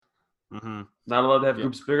Mm-hmm. Not allowed to have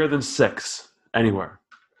groups bigger than 6 anywhere.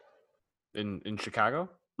 In Chicago?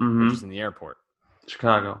 Mm-hmm. Or just in the airport?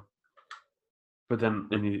 Chicago. But then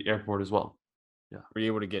in the airport as well. Yeah. Were you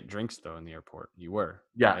able to get drinks though in the airport? You were.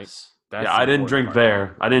 Yes. Right? I didn't drink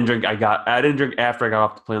there. I didn't drink after I got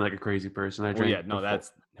off the plane like a crazy person. I drank. No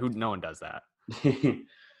one does that.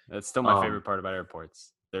 That's still my favorite part about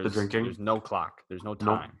airports. The drinking. There's no clock. There's no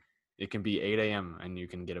time. Nope. It can be 8 a.m. and you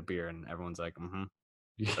can get a beer and everyone's like,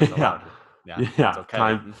 Yeah. It's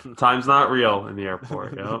okay. Time's not real in the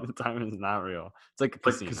airport. Yep. Time is not real. It's like a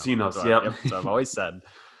casino. Casinos. Yep. So I've always said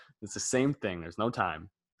it's the same thing. There's no time.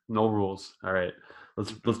 No rules. All right.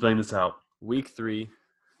 Let's bang this out. Week 3,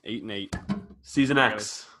 8-8. Season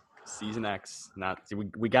X. Season X.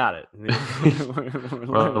 We got it.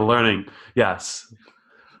 We're learning. Yes.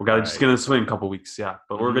 We got to just get in the swing a couple weeks. Yeah.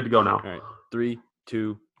 But we're good to go now. All right. 3,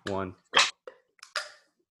 2, 1, go.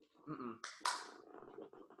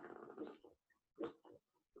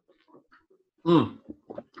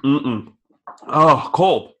 Oh,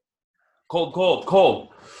 cold.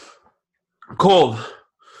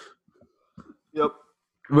 Yep.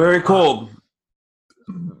 Very cold.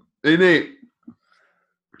 8-8.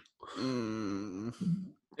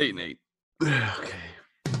 8-8. Okay.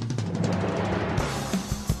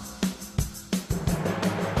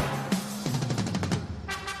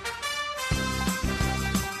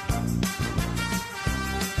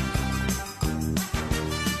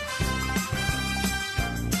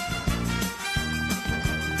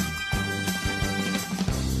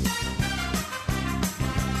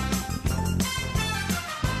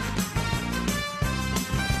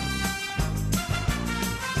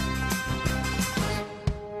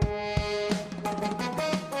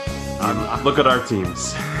 Look at our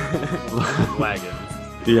teams. Wagons.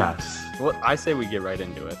 Yes. Well, I say we get right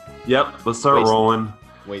into it. Yep. Let's start rolling.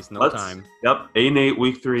 Waste no time. Yep. 8-8,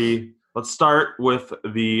 week 3. Let's start with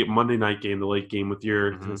the Monday night game, the late game with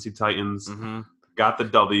your Tennessee Titans. Mm-hmm. Got the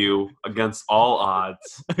W against all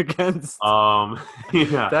odds.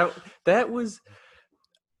 Yeah. That was.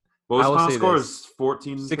 What was the final score?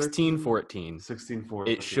 16-14. 16-14.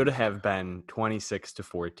 It should have been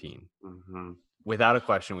 26-14. Mm-hmm. Without a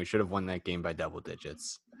question, we should have won that game by double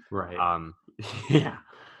digits. Right. Yeah.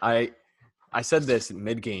 I said this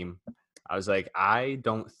mid-game. I was like, I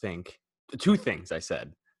don't think – 2 things I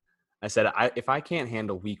said. If I can't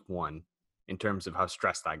handle week 1 in terms of how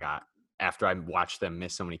stressed I got after I watched them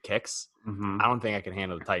miss so many kicks, I don't think I can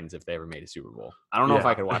handle the Titans if they ever made a Super Bowl. I don't know if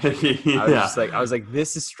I could watch it. I was like,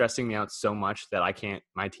 this is stressing me out so much that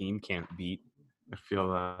my team can't beat. I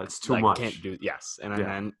feel that it's too much. Can't do yes, and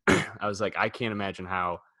then I was like, I can't imagine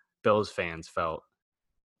how Bills fans felt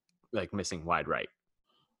like missing wide right.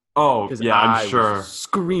 Oh yeah, I'm sure was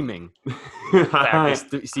screaming.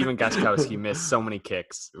 Steven Gostkowski missed so many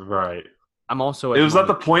kicks. Right. I'm also. It was at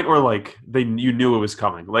the point where you knew it was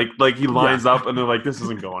coming. Like he lines up and they're like, this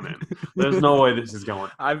isn't going in. There's no way this is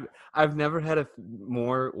going. I've never had a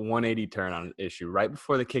more 180 turn on an issue. Right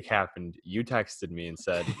before the kick happened, you texted me and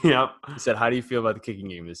said, "Yep." You said, "How do you feel about the kicking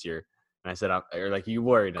game this year?" And I said, you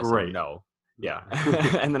worried?" And I said, "No." Yeah.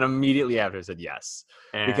 And then immediately after, I said, "Yes,"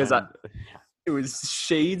 because it was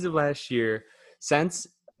shades of last year. Since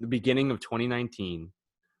the beginning of 2019,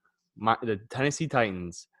 the Tennessee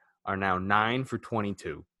Titans are now 9 for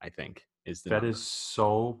 22, I think, is the number. That is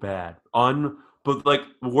so bad. But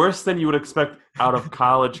worse than you would expect out of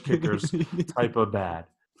college kickers type of bad.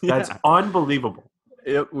 That's unbelievable.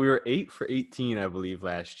 We were 8 for 18, I believe,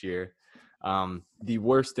 last year. The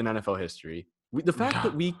worst in NFL history. The fact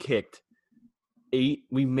that we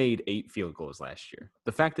made 8 field goals last year.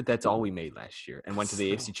 The fact that that's all we made last year and went to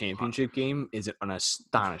the AFC Championship game is an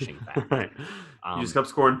astonishing fact. Right. You just kept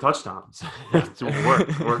scoring touchdowns. It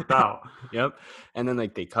worked out. Yep. And then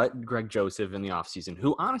they cut Greg Joseph in the offseason,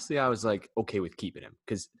 who honestly I was okay with keeping him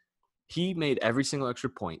because he made every single extra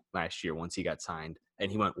point last year once he got signed,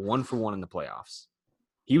 and he went 1 for 1 in the playoffs.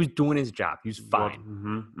 He was doing his job. He was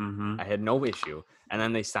fine. I had no issue. And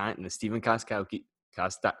then they signed the Steven Gostkowski.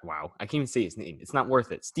 Wow, I can't even say his name. It's not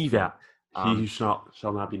worth it. Steven. Yeah, he shall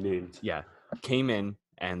not be named. Yeah, came in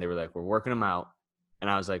and they were like, we're working him out. And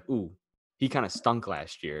I was like, ooh, he kind of stunk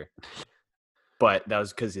last year. But that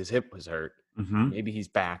was because his hip was hurt. Mm-hmm. Maybe he's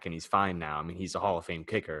back and he's fine now. I mean, he's a Hall of Fame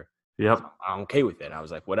kicker. Yep. So I'm okay with it. I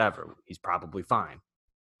was like, whatever. He's probably fine.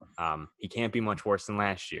 He can't be much worse than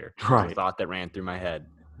last year. Right. The thought that ran through my head.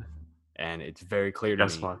 And it's very clear to me.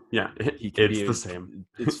 Guess what? Yeah, it's the same.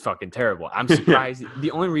 It's fucking terrible. I'm surprised.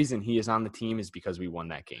 The only reason he is on the team is because we won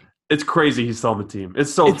that game. It's crazy he's still on the team.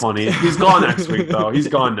 It's funny. He's gone next week, though. He's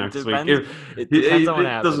gone next week. It depends on what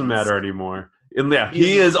happens. Doesn't matter anymore. And yeah,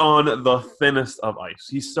 he is on the thinnest of ice.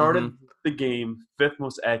 He started the game 5th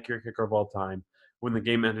most accurate kicker of all time. When the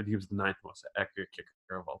game ended, he was the 9th most accurate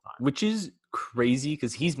kicker of all time. Which is crazy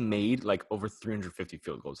because he's made like over 350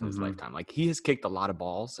 field goals in his lifetime. Like he has kicked a lot of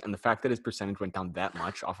balls, and the fact that his percentage went down that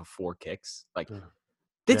much off of 4 kicks, like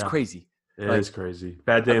that's crazy. It is crazy.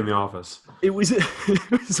 Bad day in the office. It was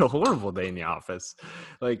a horrible day in the office.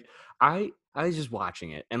 Like I was just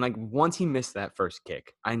watching it, and like once he missed that first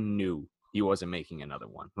kick, I knew he wasn't making another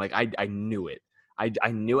one. Like I knew it.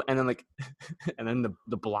 I knew it, and then like and then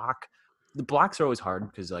the block. The blocks are always hard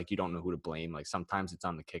because like you don't know who to blame. Like sometimes it's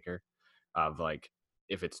on the kicker, of like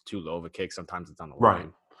if it's too low of a kick. Sometimes it's on the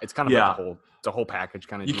line. It's kind of like a whole package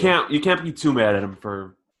kind of. You can't be too mad at him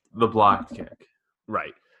for the blocked kick.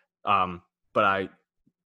 Right. But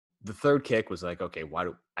the third kick was like, okay,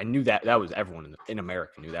 I knew that was everyone in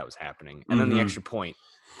America knew that was happening, and then the extra point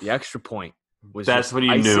was that's what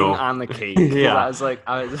you icing knew on the cake. Yeah, I was like,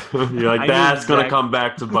 you're like, that's gonna come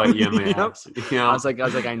back to bite you in the ass. You know? I was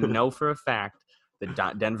like, I know for a fact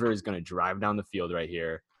that Denver is gonna drive down the field right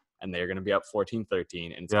here, and they're gonna be up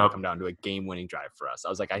 14-13, and it's gonna come down to a game-winning drive for us. I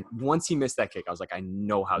was like, once he missed that kick, I was like, I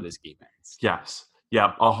know how this game ends. Yes.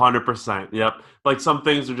 Yep. 100%. Yep. Like some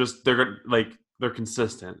things are just they're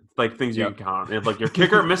consistent. Like things you can count on. If like your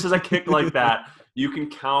kicker misses a kick like that, you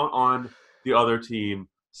can count on the other team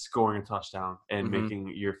scoring a touchdown and making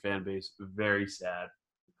your fan base very sad.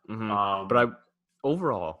 But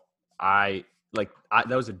overall, that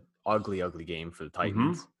was an ugly game for the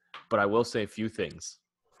Titans. But I will say a few things.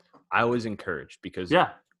 I was encouraged because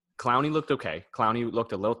Clowney looked okay. Clowney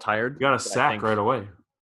looked a little tired. You got a sack right away.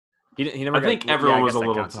 He never. I think everyone was a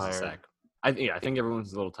little tired. I think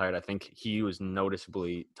everyone's a little tired. I think he was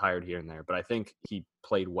noticeably tired here and there, but I think he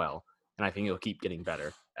played well, and I think he'll keep getting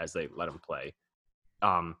better as they let him play.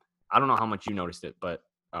 I don't know how much you noticed it, but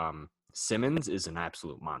Simmons is an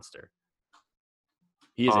absolute monster.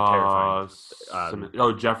 He is a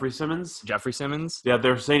terrifying. Jeffrey Simmons? Jeffrey Simmons? Yeah,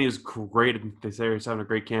 they're saying he's great. They say he's having a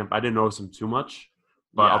great camp. I didn't notice him too much,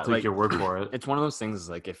 but I'll take your word for it. It's one of those things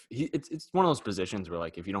like it's one of those positions where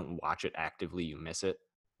like if you don't watch it actively, you miss it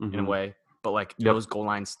in a way. But like those goal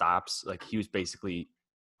line stops, like he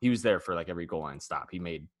was there for like every goal line stop. He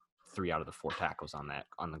made 3 out of the 4 tackles on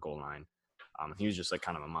the goal line. He was just like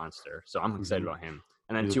kind of a monster. So I'm excited about him.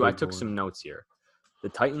 And then I took some notes here. The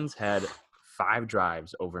Titans had 5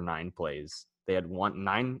 drives over 9 plays. They had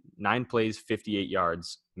 9 plays, 58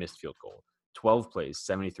 yards, missed field goal. 12 plays,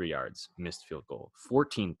 73 yards, missed field goal.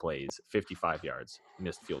 14 plays, 55 yards,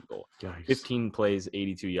 missed field goal. Yikes. 15 plays,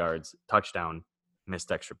 82 yards, touchdown,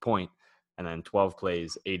 missed extra point. And then 12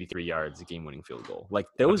 plays, 83 yards, a game-winning field goal. Like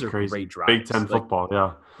those are great drives. Big Ten football,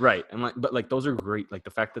 yeah. Right, and but those are great. Like the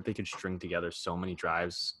fact that they could string together so many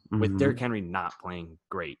drives with Derrick Henry not playing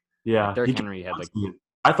great. Yeah, like Derrick Henry had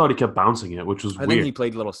I thought he kept bouncing it, which was weird. I think he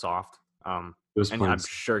played a little soft. And I'm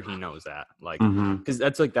sure he knows that. Like because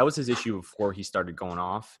that was his issue before he started going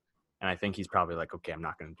off. And I think he's probably like, okay, I'm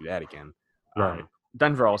not going to do that again. Right.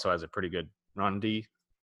 Denver also has a pretty good run D.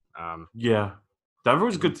 Yeah, Denver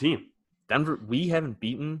was a good team. Denver, we haven't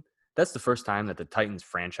beaten. That's the first time that the Titans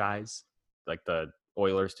franchise, like the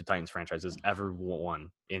Oilers to Titans franchise, has ever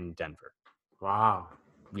won in Denver. Wow.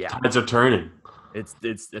 Yeah. Tides are turning. It's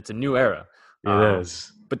a new era. It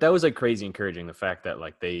is. But that was like crazy encouraging, the fact that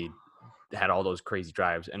like they had all those crazy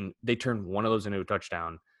drives and they turned one of those into a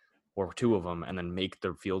touchdown or 2 of them and then make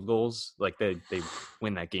their field goals. Like they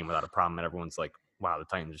win that game without a problem. And everyone's like, wow, the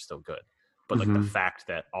Titans are still good. But like the fact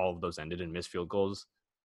that all of those ended in missed field goals,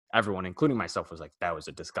 everyone, including myself, was like, that was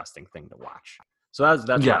a disgusting thing to watch. So that's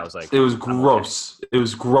why I was like, it was gross. Okay. It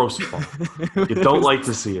was gross. You don't like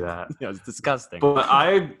to see that. Yeah, it's disgusting. But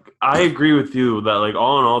I agree with you that like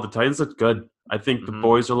all in all, the Titans look good. I think the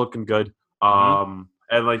boys are looking good. And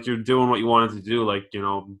like you're doing what you wanted to do, like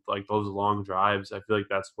like those long drives. I feel like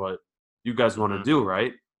that's what you guys want to do,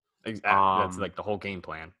 right? Exactly. That's like the whole game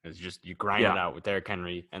plan. Is just you grind it out with Derrick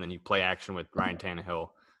Henry, and then you play action with Ryan Tannehill,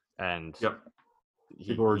 and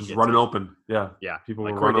people were just running open. Yeah. People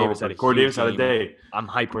were running open. Corey Davis had a day. I'm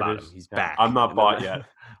hyped about him. He's back. I'm not bought yet.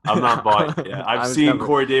 I've seen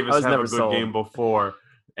Corey Davis have a good game before,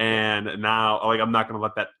 and now like I'm not going to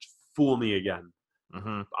let that fool me again.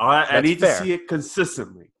 I need to see it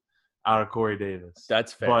consistently out of Corey Davis.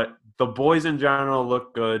 That's fair. But the boys in general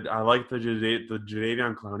look good. I like the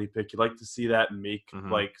Jadeveon Clowney pick. You like to see that make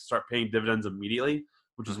like start paying dividends immediately,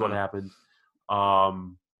 which is what happened. I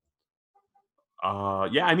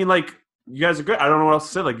mean, like, you guys are good. I don't know what else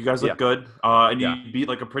to say. Like, you guys look good. And you beat,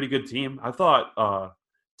 like, a pretty good team. I thought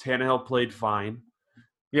Tannehill played fine.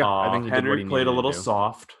 Yeah, I think he did what Henry he played a needed to little do.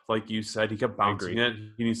 soft, like you said. He kept I bouncing agree.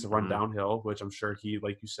 it. He needs to run Hmm. downhill, which I'm sure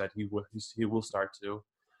like you said, he will start to.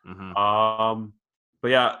 Hmm. Um, but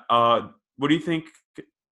yeah, what do you think? Do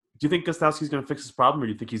you think Gostowski's going to fix his problem, or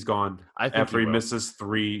do you think he's gone I think he after he will. misses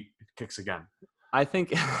 3 kicks again? I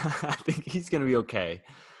think I think he's gonna be okay.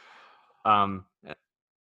 Um,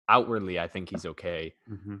 Outwardly, I think he's okay.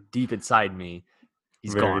 Hmm. Deep inside me,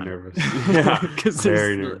 he's Very gone. nervous. Yeah, Because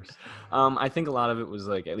very nervous. I think a lot of it was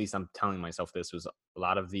like, at least I'm telling myself this was a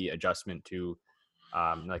lot of the adjustment to,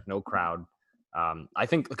 like no crowd. I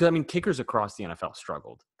think because I mean kickers across the NFL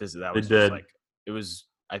struggled. That They was just did. like it was.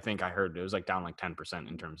 I think I heard it was like down like 10%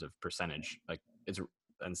 in terms of percentage, like it's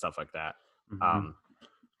and stuff like that. Hmm. Um,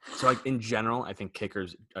 so like in general, I think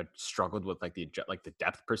kickers struggled with like the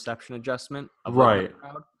depth perception adjustment of like no Right.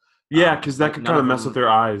 crowd. Yeah, because that could None kind of of mess with them, their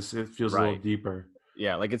eyes. It feels a little right? deeper.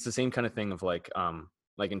 Yeah, like it's the same kind of thing of like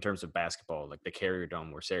in terms of basketball, like the Carrier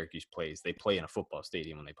Dome where Syracuse plays, they play in a football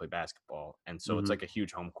stadium when they play basketball, and so it's Hmm. like a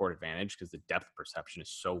huge home court advantage because the depth perception is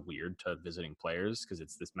so weird to visiting players because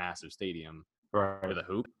it's this massive stadium Right. with a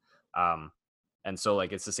hoop. Um, and so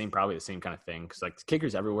like it's probably the same kind of thing because like the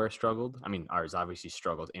kickers everywhere struggled. I mean, ours obviously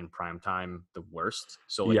struggled in prime time the worst,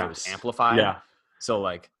 so like it was Yes. amplified. Yeah. So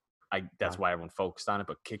like Yeah. that's why everyone focused on it,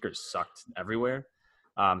 but kickers sucked everywhere.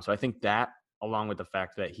 So I think that along with the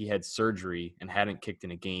fact that he had surgery and hadn't kicked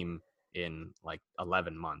in a game in like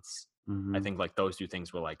 11 months, I Hmm. think like those two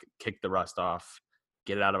things were like kick the rust off,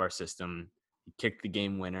 get it out of our system. He kicked the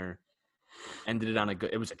game winner, ended it on a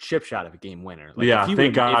good. It was a chip shot of a game winner. Like if Yeah. he would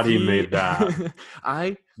Thank have, if God he he, made that.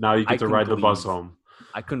 I, Now you I get to couldn't ride the bus believe, home.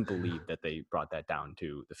 I couldn't believe that they brought that down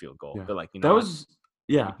to the field goal. Yeah. They're like, you know That what, was.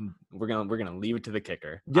 Yeah. we're gonna leave it to the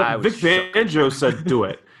kicker. Yep, I was Vic shook. Fangio said do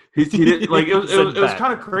it. He did like He said it was bet.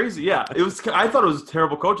 kind of crazy. Yeah, it was. I thought it was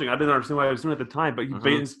terrible coaching. I didn't understand why he was doing it at the time. But Mm-hmm.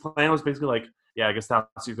 his plan was basically like, yeah, I guess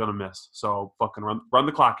that's he's gonna miss. So fucking run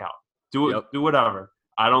the clock out. Do it. Yep. Do whatever.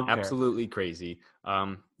 I don't care. Absolutely crazy.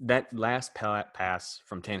 That last pass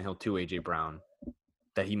from Tannehill to AJ Brown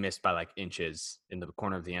that he missed by like inches in the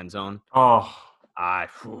corner of the end zone. Oh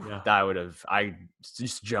yeah, I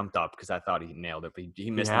just jumped up because I thought he nailed it, but he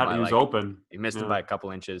he missed him had. by He was like open. he missed him Yeah. by a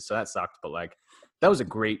couple inches, so that sucked. But like that was a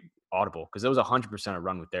great audible because it was 100% a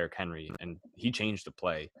run with Derrick Henry, and he changed the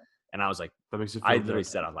play. And I was like, That makes you I feel literally good.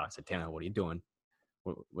 said out loud, I said, Tannehill, what are you doing?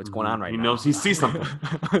 What's going Hmm. on right He now? knows he sees something.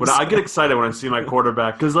 When I So, get excited when I see my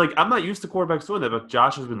quarterback, because like I'm not used to quarterbacks doing that, but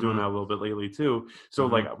Josh has been doing mm-hmm, that a little bit lately too. So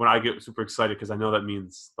mm-hmm, like when I get super excited, because I know that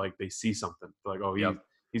means like they see something. They're like, oh, yep.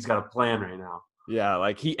 he's got a plan right now. Yeah,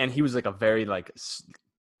 like he was like a very like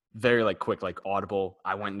very like quick like audible.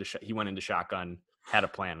 He went into shotgun, had a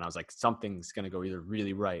plan, and I was like something's gonna go either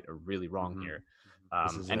really right or really wrong Hmm. here.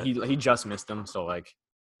 This is And it. he just missed him, so like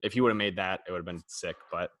if he would have made that, it would have been sick.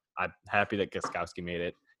 But I'm happy that Gostkowski made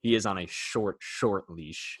it. He is on a short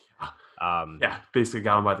leash. Yeah, basically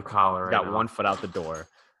got him by the collar He's right got now. one foot out the door.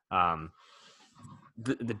 Um,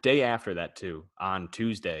 the day after that too, on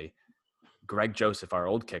Tuesday, Greg Joseph, our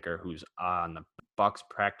old kicker, who's on the Bucks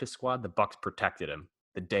practice squad, the Bucks protected him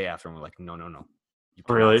the day after, and we're like, no, you cannot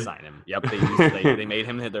Really? sign him. Yep, they made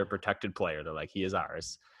him their protected player. They're like, he is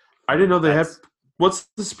ours, I didn't and know they had. What's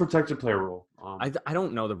this protected player rule? I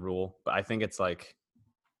don't know the rule, but I think it's like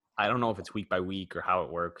I don't know if it's week by week or how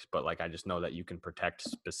it works, but like I just know that you can protect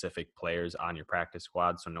specific players on your practice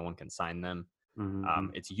squad, so no one can sign them.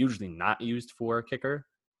 Mhm. It's usually not used for a kicker.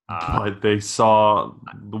 But they saw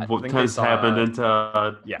I what think kind they of happened saw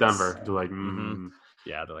into yes. Denver. They're like, Hmm.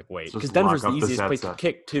 Yeah, they're like, wait, let's because just Denver's lock the up this easiest place to headset.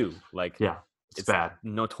 kick too. Like Yeah, it's it's bad.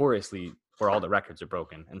 notoriously where all the records are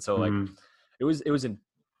broken, and so like Hmm. it was an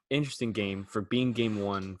interesting game for being game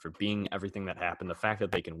one, for being everything that happened. The fact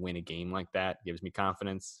that they can win a game like that gives me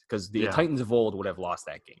confidence because the Yeah, Titans of old would have lost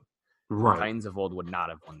that game. The right. Titans of old would not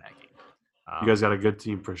have won that game. You guys got a good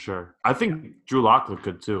team for sure. I Yeah, think Drew Lock looked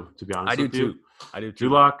good too. To be I honest do with you, too. I do Drew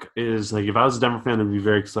too. Lock is like if I was a Denver fan, I'd be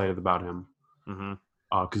very excited about him. Mm-hmm.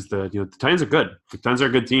 Because the Titans are good. The Titans are a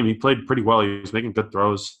good team. He played pretty well. He was making good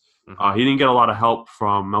throws. Mm-hmm. He didn't get a lot of help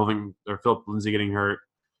from Melvin or Philip Lindsay getting hurt.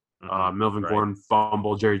 Mm-hmm. Melvin Right. Gordon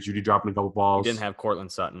fumble. Jerry Judy dropping a couple He didn't balls. have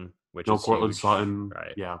Cortland Sutton, which No is Cortland huge. Sutton.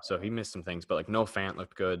 Right. Yeah. So he missed some things, but like no Fant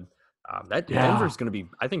looked good. That Yeah. Denver's going to be.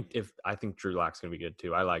 I think Drew Lock's going to be good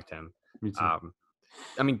too. I liked him. Me too.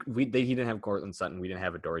 I mean, he didn't have Cortland Sutton. We didn't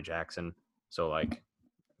have Adoree Jackson. So like,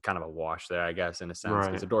 kind of a wash there, I guess, in a sense, because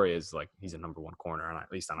Right. Adoree is like he's a number one corner,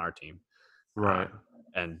 at least on our team. Right.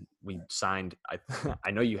 And we signed.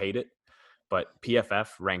 I know you hate it, but PFF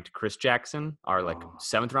ranked Chris Jackson, our like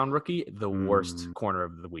 7th round rookie, the worst corner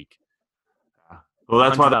of the week. Well,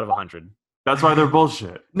 100 out of 100. That's why they're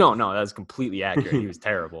bullshit. No, that's completely accurate. He was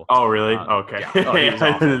terrible. Oh, really? Okay. Yeah. Oh, he was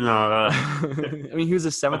I awful. didn't know that. I mean, he was a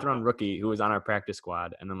 7th-round rookie who was on our practice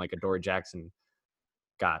squad, and then like Adoree Jackson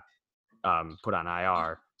got put on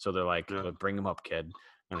IR. So they're like, bring him up, kid.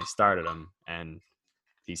 And they started him, and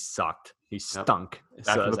he sucked. He stunk.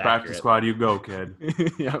 Back so to the practice squad you go, kid.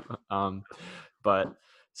 Yep. But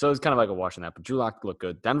so it was kind of like a wash on that. But Drew Lock looked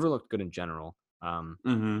good. Denver looked good in general. I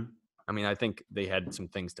mean, I think they had some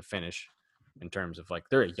things to finish in terms of like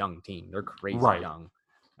they're a young team. They're crazy young.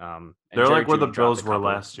 They're like where the Bills were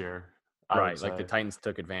last year. Right, like the Titans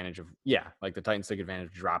took advantage of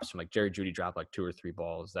drops from like Jerry Jeudy dropped like 2 or 3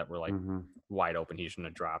 balls that were like wide open. He shouldn't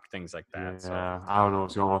have dropped things like that. Yeah, so I don't know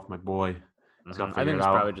what's going on with my boy. I think it's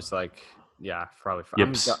probably just like probably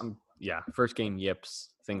yips. First game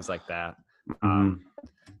yips, things like that.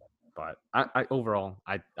 But I overall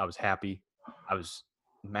I was happy. I was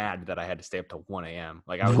mad that I had to stay up till 1 a.m.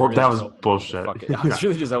 Like I was really that was bullshit. I was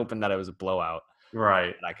really just hoping that it was a blowout.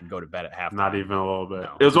 Right. And I could go to bed at halftime. Not even a little bit.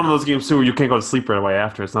 No, it was one of those games too where you can't go to sleep right away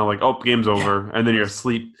after. It's not like, oh, game's over, and then you're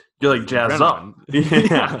asleep. You're like jazzed up.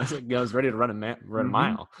 Yeah. I was ready to run a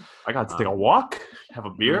mile. I got to take a walk, have a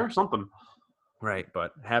beer, something. Right,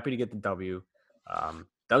 but happy to get the W.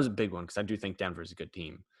 That was a big one because I do think Denver's a good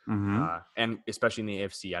team. And especially in the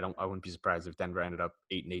AFC, I wouldn't be surprised if Denver ended up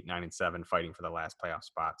 8-8, 9-7, fighting for the last playoff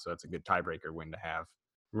spot. So that's a good tiebreaker win to have.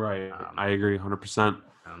 Right, I agree 100%.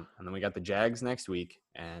 And then we got the Jags next week,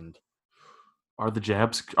 and are the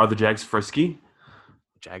Jags frisky?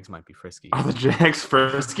 Jags might be frisky. Are the Jags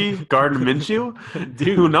frisky? Gardner Minshew?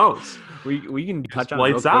 Dude, who knows? We can touch on it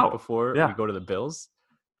real quick before we go to the Bills.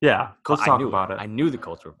 Yeah, let's talk about it. I knew the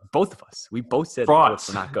Colts were both of us. We both said frauds.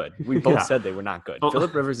 The Colts were not good. We both said they were not good.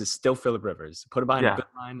 Phillip Rivers is still Phillip Rivers. Put him behind a good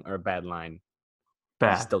line or a bad line.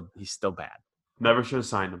 Bad. He's still bad. Never should have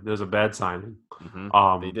signed him. There's a bad signing.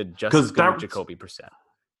 They did just as good with Jacoby Brissett.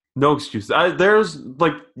 No excuse. There's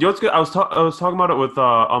like what's good. I was talking about it with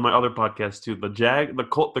on my other podcast too. The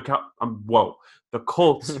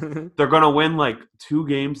Colts. They're gonna win like 2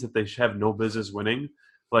 games that they have no business winning.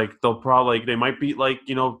 Like they might beat like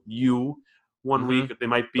one week. They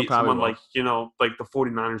might beat someone like like the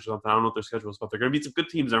 49ers or something. I don't know what their schedule is, but they're gonna beat some good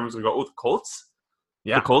teams. Everyone's gonna go, oh, the Colts.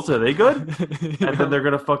 Yeah. The Colts, are they good? And then they're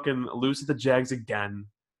going to fucking lose to the Jags again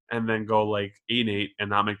and then go like 8-8 and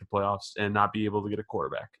not make the playoffs and not be able to get a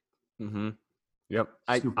quarterback. Yep.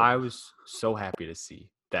 I was so happy to see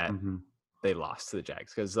that they lost to the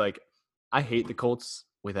Jags because like I hate the Colts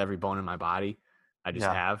with every bone in my body. I just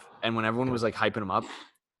have. And when everyone was like hyping them up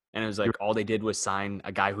and it was like all they did was sign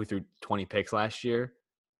a guy who threw 20 picks last year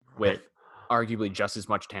with arguably just as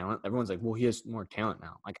much talent. Everyone's like, well, he has more talent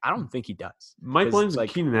now. Like, I don't think he does. Mike Williams and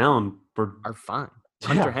Keenan Allen are fine.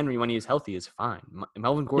 Hunter Henry, when he is healthy, is fine.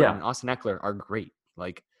 Melvin Gordon and Austin Eckler are great.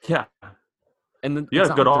 Like, and then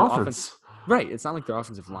good offense. Right. It's not like their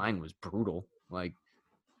offensive line was brutal. Like,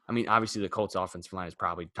 I mean, obviously the Colts offensive line is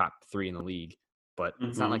probably top 3 in the league, but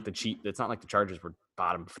it's not like it's not like the Chargers were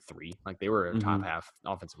bottom 3. Like they were a top half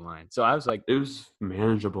offensive line. So I was like, it was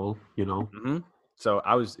manageable, So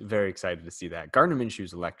I was very excited to see that. Gardner Minshew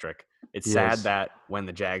is electric. It's sad that when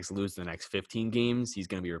the Jags lose the next 15 games, he's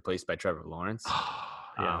going to be replaced by Trevor Lawrence.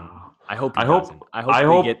 I hope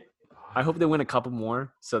they win a couple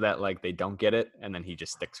more so that like they don't get it and then he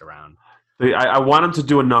just sticks around. I want him to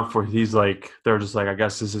do enough where he's like they're just like I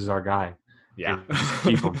guess this is our guy. Yeah,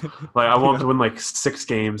 keep him. Like I want him to win like 6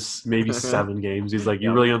 games, maybe 7 games. He's like,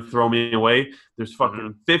 you really gonna throw me away? There's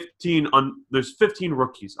fucking 15. There's 15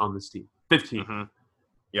 rookies on this team. 15.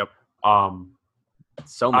 Yep.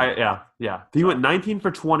 So many. He went 19 for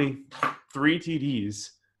 20, 3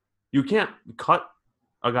 TDs. You can't cut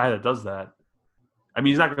a guy that does that. I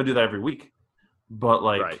mean, he's not going to do that every week, but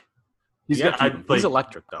like he's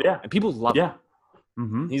electric though. Yeah, and people love him.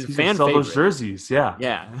 He's a fan sell favorite. Those jerseys, yeah.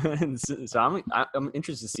 So I'm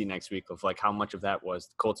interested to see next week of like how much of that was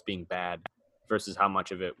the Colts being bad versus how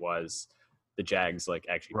much of it was the Jags like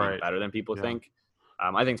actually being better than people think.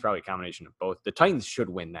 I think it's probably a combination of both. The Titans should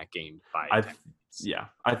win that game by.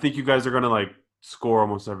 I think you guys are going to like score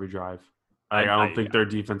almost every drive. I don't think their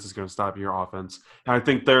defense is going to stop your offense. And I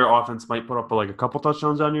think their offense might put up like a couple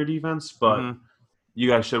touchdowns on your defense, but you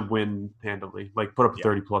guys should win handily. Like put up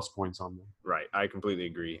 30-plus points on them. Right, I completely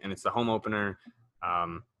agree. And it's the home opener.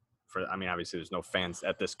 Obviously, there's no fans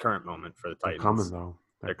at this current moment for the Titans. They're coming though.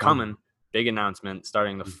 They're coming. Big announcement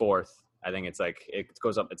starting the 4th. I think it's like it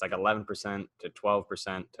goes up. It's like 11% to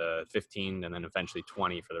 12% to 15%, and then eventually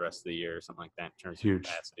 20% for the rest of the year, or something like that in terms of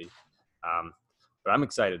capacity. But I'm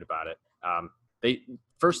excited about it.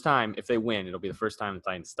 First time if they win, it'll be the first time the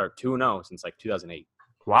Titans start 2-0 since like 2008.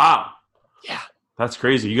 Wow. Yeah. That's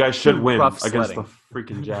crazy. You guys should win Rough against the sledding.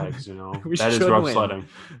 freaking Jags. You know We that is should rough win. sledding.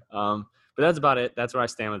 But that's about it. That's where I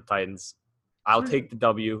stand with the Titans. I'll take the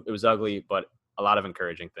W. It was ugly, but a lot of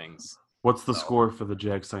encouraging things. What's the So, score for the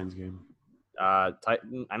Jags Titans game? I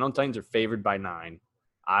know Titans are favored by 9.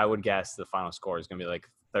 I would guess the final score is going to be like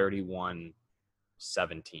 31-17.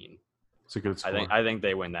 It's a good score. I think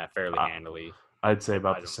they win that fairly handily. I'd say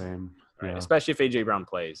about the same. Right. Yeah. Especially if AJ Brown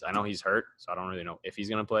plays. I know he's hurt, so I don't really know if he's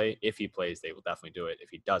going to play. If he plays, they will definitely do it. If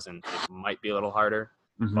he doesn't, it might be a little harder.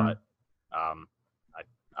 Mm-hmm. But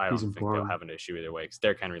I don't think they'll have an issue either way because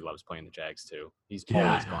Derrick Henry loves playing the Jags too. He's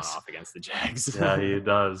always gone off against the Jags. Yeah, he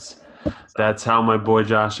does. So, that's how my boy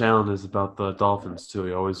Josh Allen is about the Dolphins too.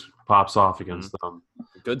 He always pops off against them.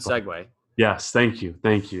 Good segue. Yes, thank you.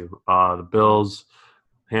 The Bills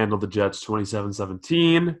handled the Jets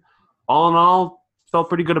 27-17. All in all, felt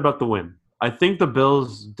pretty good about the win. I think the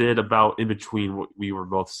Bills did about in between what we were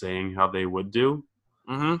both saying how they would do.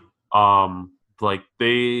 Mm-hmm. Like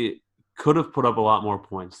they could have put up a lot more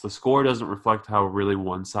points. The score doesn't reflect how really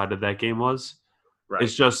one-sided that game was. Right.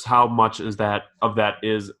 It's just how much is that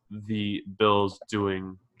is the Bills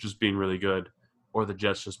being really good or the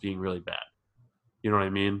Jets just being really bad. You know what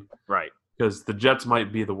I mean? Right. Because the Jets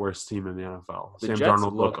might be the worst team in the NFL. Sam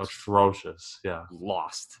Darnold looked atrocious. Yeah.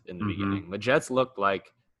 Lost in the beginning. The Jets looked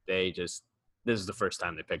like this is the first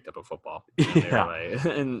time they picked up a football.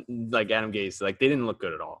 And like Adam Gase, they didn't look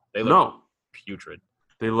good at all. They looked putrid.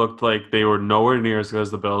 They looked like they were nowhere near as good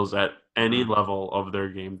as the Bills at any level of their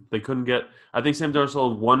game. They couldn't get – I think Sam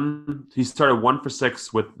Darnold he started 1 for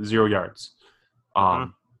 6 with 0 yards. 3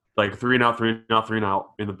 and out, 3 and out, 3 and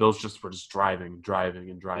out. And the Bills just were driving. Yeah.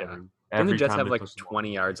 Didn't the Jets have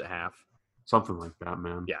 20 yards at half? Something like that,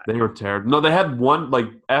 man. Yeah. They were terrible. No, they had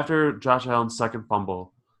one – after Josh Allen's second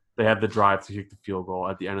fumble, they had the drive to kick the field goal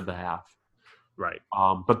at the end of the half. Right.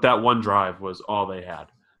 But that one drive was all they had.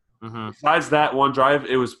 Mm-hmm. Besides that one drive,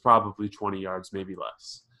 it was probably 20 yards, maybe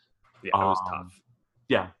less. Yeah, it was tough.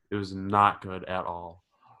 Yeah, it was not good at all.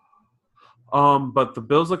 But the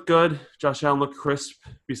Bills look good. Josh Allen looked crisp.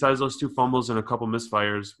 Besides those 2 fumbles and a couple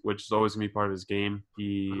misfires, which is always going to be part of his game,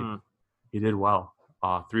 he did well.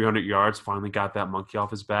 300 yards, finally got that monkey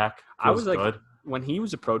off his back. I was good. When he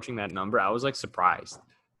was approaching that number, I was surprised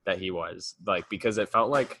that he was because it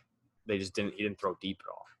felt like he didn't throw deep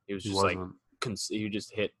at all. He was just he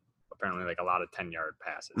just hit apparently a lot of 10-yard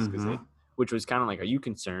passes, which was kind of are you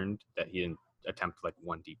concerned that he didn't attempt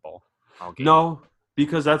one deep ball all game? No,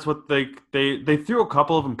 because that's what they threw a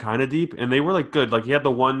couple of them kind of deep, and they were good. He had the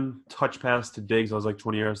one touch pass to Diggs that was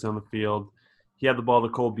 20 yards down the field. He had the ball to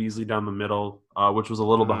Cole Beasley down the middle, which was a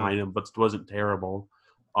little behind him, but wasn't terrible.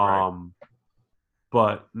 Right.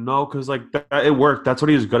 But no, because it worked. That's what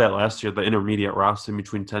he was good at last year, the intermediate routes in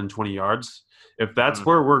between 10 and 20 yards. If that's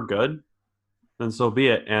where we're good, then so be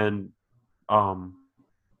it. And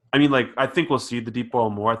I think we'll see the deep ball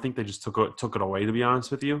more. I think they just took it away, to be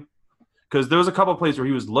honest with you, because there was a couple of plays where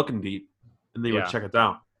he was looking deep, and they would check it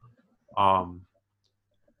down.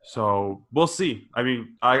 So we'll see.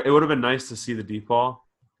 It would have been nice to see the deep ball.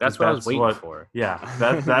 That's what I was waiting for. Yeah,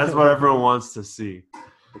 that's what everyone wants to see,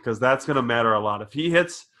 because that's going to matter a lot. If he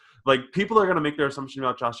hits, people are going to make their assumption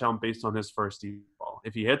about Josh Allen based on his first deep ball.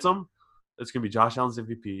 If he hits them, it's going to be Josh Allen's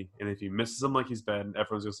MVP. And if he misses them like he's been,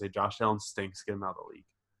 everyone's going to say Josh Allen stinks, get him out of the league.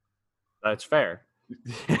 That's fair.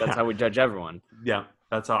 Yeah. That's how we judge everyone. Yeah,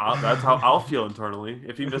 that's how I'll feel internally.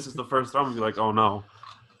 If he misses the first throw, I'm going to be oh no.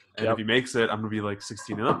 And if he makes it, I'm going to be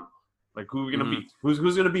 16-0. Who are we going to beat? Who's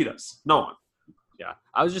going to beat us? No one. Yeah,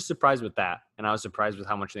 I was just surprised with that, and I was surprised with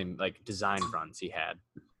how much they design runs he had.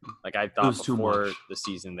 I thought before the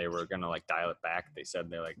season they were gonna dial it back. They said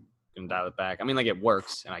they're gonna dial it back. It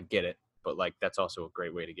works, and I get it, but that's also a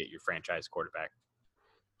great way to get your franchise quarterback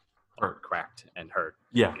cracked and hurt.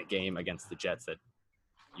 Yeah, in a game against the Jets that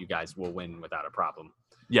you guys will win without a problem.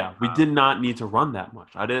 Yeah, we did not need to run that much.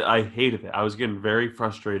 I hated it. I was getting very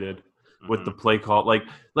frustrated with the play call.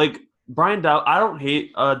 Brian Dowd, I don't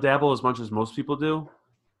hate Dabble as much as most people do.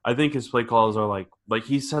 I think his play calls are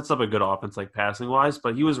he sets up a good offense passing wise,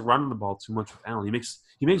 but he was running the ball too much with Allen. He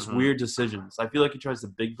makes weird decisions. I feel like he tries to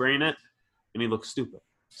big brain it, and he looks stupid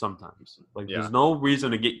sometimes. There's no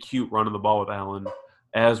reason to get cute running the ball with Allen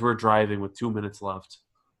as we're driving with 2 minutes left.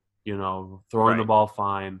 Throwing the ball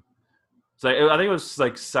fine. So I think it was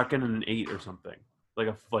 2nd and 8 or something.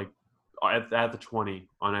 At the 20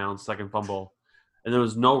 on Allen's second fumble. And there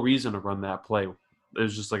was no reason to run that play. It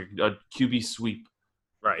was just a QB sweep.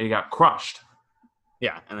 Right. And he got crushed.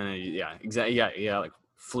 Yeah. And then, exactly. Yeah,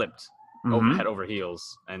 flipped head over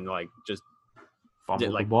heels and just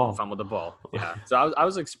fumbled the ball. Yeah. So I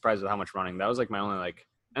was surprised with how much running. That was my only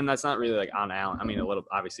and that's not really like on Allen. I mean, a little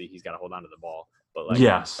obviously he's got to hold on to the ball, but like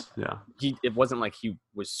it wasn't like he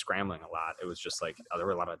was scrambling a lot. It was just like there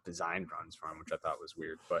were a lot of design runs from him, which I thought was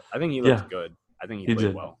weird. But I think he looked good. I think he played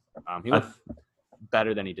did. well. He looked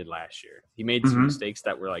better than he did last year. He made some mistakes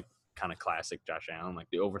that were like kind of classic Josh Allen, like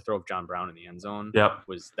the overthrow of John Brown in the end zone.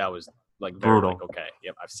 Was like very brutal. Like, okay,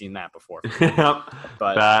 yep, I've seen that before.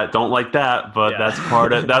 But don't like that. But that's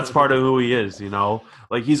part of who he is. You know,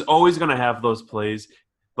 like he's always gonna have those plays.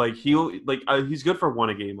 Like he's good for one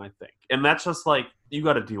a game, I think, and that's just like you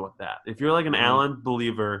got to deal with that. If you're like an Allen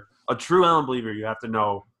believer, a true Allen believer, you have to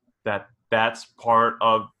know that that's part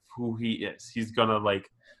of who he is. He's gonna like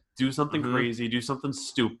do something crazy, do something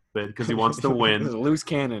stupid because he wants to win. He's a loose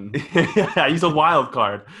cannon. Yeah, he's a wild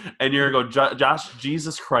card. And you're going to go, Josh,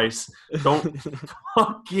 Jesus Christ, don't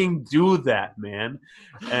fucking do that, man.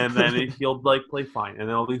 And then he'll like play fine, and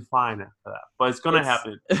it'll be fine after that. But it's going to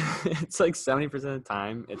happen. It's like 70% of the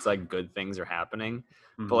time, it's like good things are happening.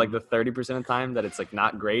 But like the 30% of the time that it's like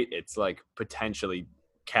not great, it's like potentially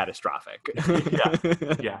catastrophic.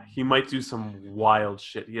 Yeah. He might do some wild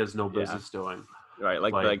shit he has no business doing. Right,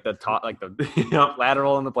 like the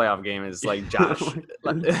lateral in the playoff game is like Josh.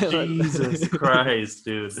 Jesus Christ,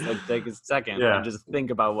 dude! Like take a second and just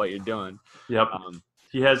think about what you're doing. Yep.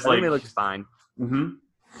 He has I think they looked fine.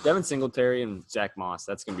 Devin Singletary and Zach Moss.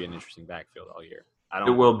 That's going to be an interesting backfield all year.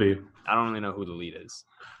 It will be. I don't really know who the lead is.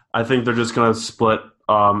 I think they're just going to split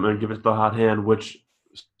and give it the hot hand, which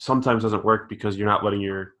sometimes doesn't work because you're not letting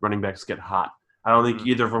your running backs get hot. I don't think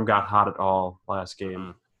either of them got hot at all last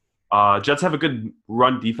game. Jets have a good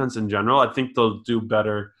run defense in general. I think they'll do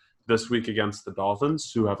better this week against the Dolphins,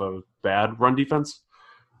 who have a bad run defense.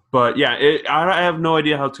 But, yeah, I have no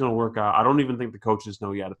idea how it's going to work out. I don't even think the coaches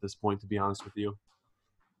know yet at this point, to be honest with you.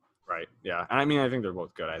 Right, yeah. And, I mean, I think they're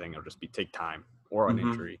both good. I think it'll just take time or an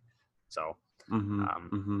injury. So,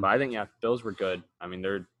 but I think, Bills were good. I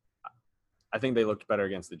mean, I think they looked better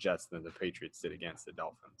against the Jets than the Patriots did against the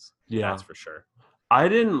Dolphins. Yeah. That's for sure. I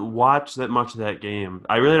didn't watch that much of that game.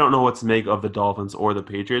 I really don't know what to make of the Dolphins or the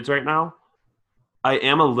Patriots right now. I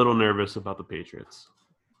am a little nervous about the Patriots.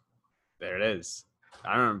 There it is.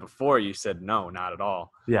 I remember before you said no, not at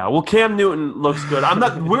all. Yeah, well, Cam Newton looks good.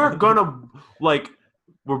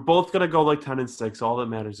 We're both gonna go like 10-6. All that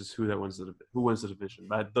matters is who wins the division.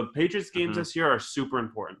 But the Patriots games this year are super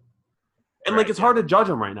important. And it's hard to judge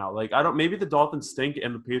them right now. Like maybe the Dolphins stink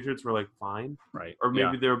and the Patriots were like fine. Right. Or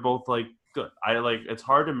maybe they're both like good. It's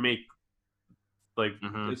hard to make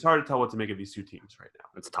it's hard to tell what to make of these two teams right now.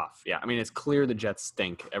 It's tough. Yeah. I mean, it's clear the Jets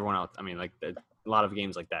stink. Everyone else, I mean, like a lot of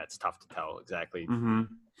games like that, it's tough to tell exactly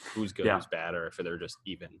who's good, who's bad, or if they're just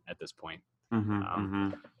even at this point.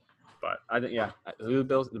 But I think the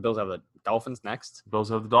Bills have the Dolphins next. Bills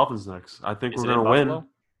have the Dolphins next. I think we're gonna win.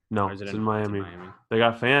 No, it's in Miami. They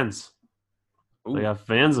got fans. Ooh. They got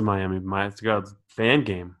fans in Miami. It's got a fan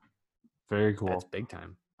game. Very cool. That's big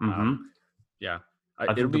time. Yeah,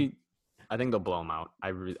 I think they'll blow them out.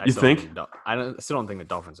 You think? I still don't think the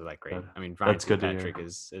Dolphins are that great. I mean, Ryan Fitzpatrick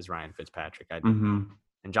is Ryan Fitzpatrick. And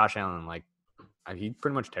Josh Allen, he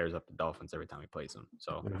pretty much tears up the Dolphins every time he plays them.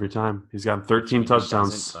 So every time he's got 13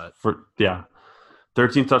 touchdowns.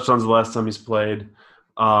 13 touchdowns the last time he's played.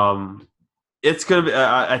 It's gonna be.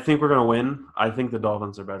 I think we're gonna win. I think the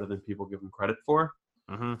Dolphins are better than people give them credit for.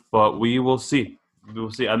 But we will see. We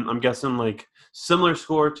will see. I'm guessing similar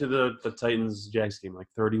score to the Titans-Jags game,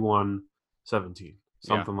 31-17,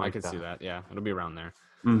 something like that. I could see that. Yeah, it'll be around there.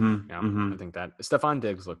 I think that Stephon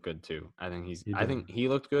Diggs looked good too. I think he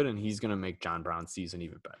looked good, and he's gonna make John Brown's season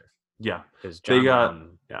even better. Yeah, because John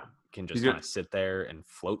Brown can just kind of sit there and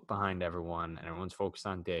float behind everyone, and everyone's focused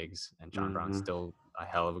on Diggs, and John Brown's still a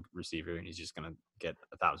hell of a receiver, and he's just gonna get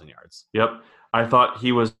 1,000 yards. Yep, I thought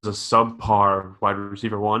he was a subpar wide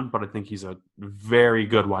receiver 1, but I think he's a very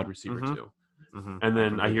good wide receiver 2. And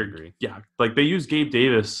then I hear, they use Gabe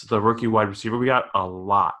Davis, the rookie wide receiver we got, a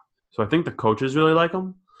lot. So I think the coaches really like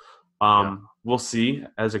him. We'll see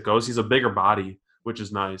as it goes. He's a bigger body, which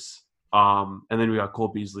is nice. And then we got Cole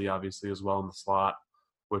Beasley, obviously, as well in the slot,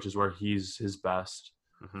 which is where he's his best.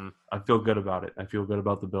 I feel good about it. I feel good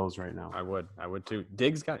about the Bills right now. I would too.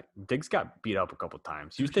 Diggs got beat up a couple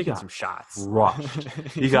times. He was taking some shots. Rushed.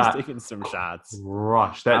 He got taking some shots.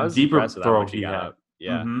 Rushed. That deeper throw he had.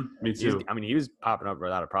 Yeah. Me too. He was popping up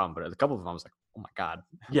without a problem, but a couple of them I was like, oh my God.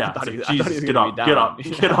 Yeah. I thought he was going to be down. Get up. I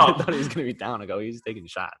thought he was going to be down. I go, he's taking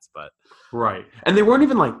shots, but. Right. And they weren't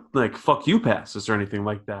even like fuck you passes or anything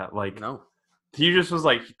like that. No. He just was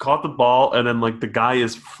he caught the ball and then the guy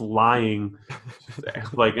is flying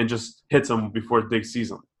and just hits him before Diggs sees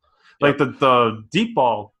him. The deep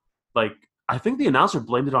ball, I think the announcer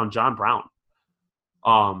blamed it on John Brown.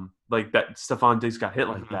 like that Stephon Diggs got hit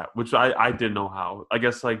like that, which I didn't know how. I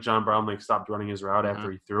guess like John Brown like stopped running his route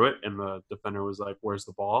after he threw it, and the defender was like, "Where's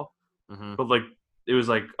the ball?" But like it was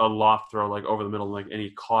like a loft throw like over the middle, like, and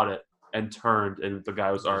he caught it and turned, and the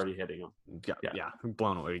guy was already hitting him. Yeah,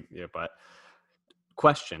 blown away. Yeah, but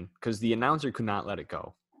question, because the announcer could not let it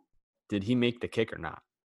go. Did he make the kick or not?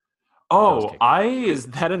 Oh, Because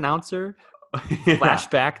that announcer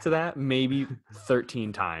flashed back to that maybe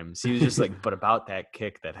 13 times. He was just like, but about that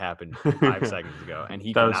kick that happened 5 seconds ago, and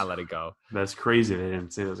he could not let it go. That's crazy. They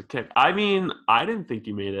didn't say it was a kick. I mean, I didn't think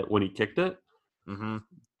he made it when he kicked it.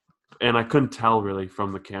 And I couldn't tell really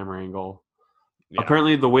from the camera angle. Yeah.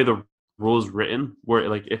 Apparently, the way the rule is written, where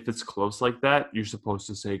like if it's close like that, you're supposed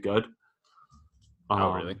to say good.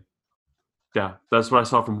 Oh, really? Yeah, that's what I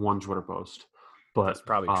saw from one Twitter post. But that's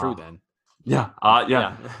probably true then. Yeah.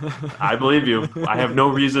 I believe you. I have no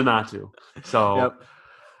reason not to. So, yep.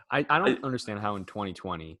 I don't understand how in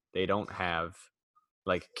 2020 they don't have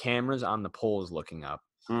like cameras on the poles looking up,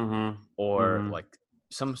 or like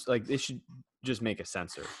they should just make a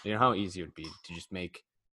sensor. You know how easy it would be to just make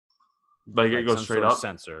like it goes straight up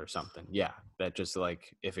sensor or something. Yeah, that just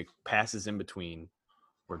like if it passes in between,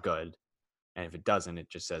 we're good, and if it doesn't, it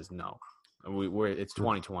just says no. It's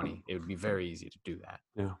 2020. It would be very easy to do that.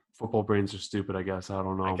 Yeah, football brains are stupid. I guess I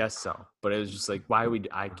don't know. I guess so, but it was just like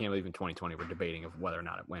I can't believe in 2020 we're debating of whether or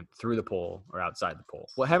not it went through the pole or outside the pole.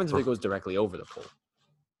 What happens if it goes directly over the pole?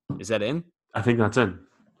 Is that in? I think that's in,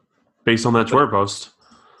 based on that Twitter post.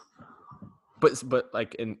 But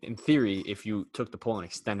like in theory, if you took the pole and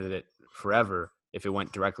extended it forever, if it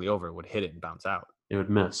went directly over, it would hit it and bounce out. It would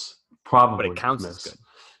miss, probably. But it counts as good.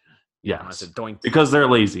 Yeah, because they're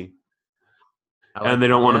lazy, and they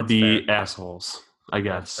don't want to be assholes. I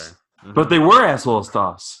guess, but they were assholes to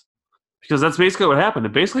us because that's basically what happened.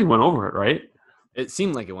 It basically went over it, right? It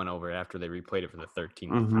seemed like it went over after they replayed it for the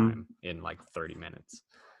 13th time in like 30 minutes.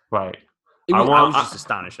 Right. I was just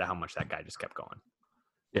astonished at how much that guy just kept going.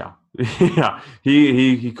 Yeah. Yeah.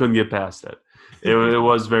 He couldn't get past it. It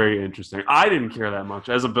was very interesting. I didn't care that much.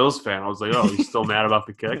 As a Bills fan, I was like, oh, he's still mad about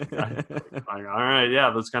the kick? All right, yeah,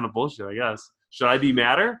 that's kind of bullshit, I guess. Should I be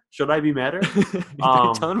madder? Are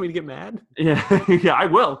you telling me to get mad? Yeah, yeah, I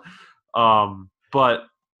will. But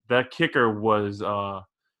that kicker was I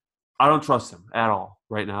don't trust him at all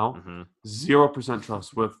right now. 0%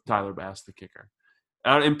 trust with Tyler Bass, the kicker.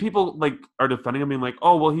 And people like are defending him, being like,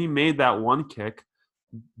 "Oh, well, he made that one kick,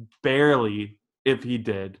 barely, if he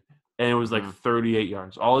did, and it was like 38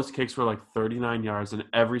 yards. All his kicks were like 39 yards, and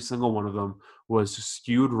every single one of them was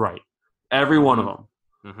skewed right. Every one of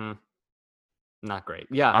them. Not great.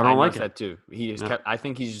 Yeah, I don't like that too. He just I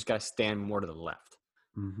think he's just got to stand more to the left.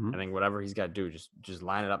 I think whatever he's got to do, just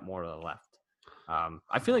line it up more to the left.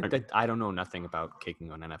 I feel like that I don't know nothing about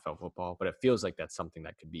kicking on NFL football, but it feels like that's something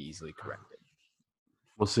that could be easily corrected.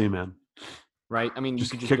 We'll see, man. Right? I mean,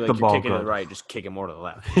 just you could just kick be like, the ball kicking good. it right, just kick it more to the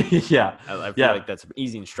left. Yeah. I feel like that's an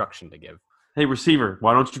easy instruction to give. Hey, receiver,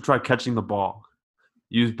 why don't you try catching the ball?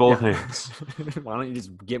 Use both hands. Why don't you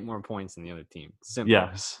just get more points than the other team? Simple.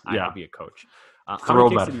 Yes. I could be a coach. How Throw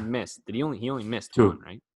many kicks did he miss? He only missed 2,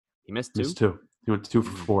 right? He missed 2? Missed 2. He went 2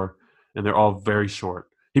 for 4, and they're all very short.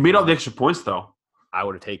 He made all the extra points, though. I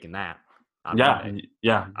would have taken that.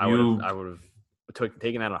 Yeah. I would have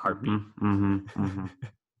taken that on a heartbeat.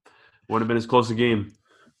 Wouldn't have been as close a game.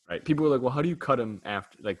 Right. People were like, well, how do you cut him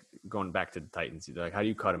after, like, going back to the Titans? They're like, how do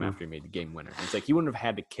you cut him after he made the game winner? And it's like, he wouldn't have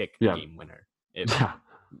had to kick the game winner if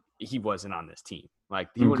he wasn't on this team.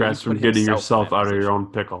 Like, congrats for getting yourself out of your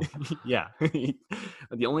own pickle. Yeah.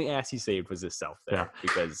 The only ass he saved was himself there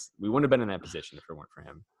because we wouldn't have been in that position if it weren't for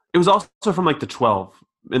him. It was also from like the 12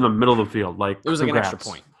 in the middle of the field. Like, it was like an extra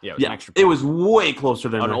point. Yeah, it was an extra point. It was way closer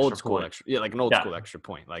than an old school extra. Yeah, like an old school extra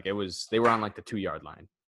point. Like it was, they were on like the 2-yard line.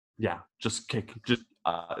 Yeah, just kick. Just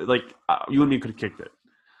you and me could have kicked it.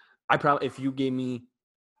 If you gave me,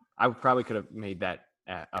 I probably could have made that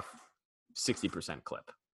a 60%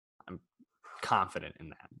 clip. I'm confident in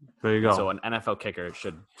that. There you go. So an NFL kicker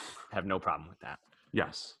should have no problem with that.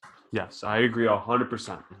 Yes, I agree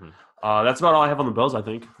 100%. That's about all I have on the Bills. I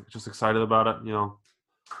think just excited about it. You know,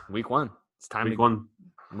 week 1. It's time to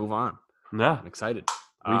move on. Yeah, I'm excited.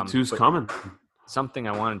 Week 2's coming. Something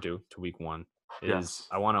I want to do to week 1 is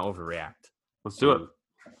I want to overreact. Let's do it.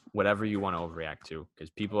 Whatever you want to overreact to, because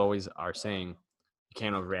people always are saying you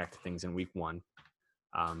can't overreact to things in week 1.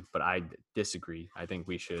 But I disagree. I think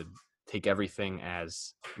we should take everything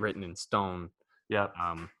as written in stone. Yeah.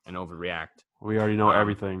 And overreact. We already know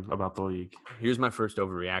everything about the league. Here's my first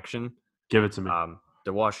overreaction. Give it to me.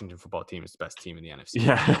 The Washington football team is the best team in the NFC.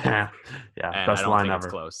 Yeah. And best I don't line think ever.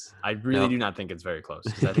 It's close. I really do not think it's very close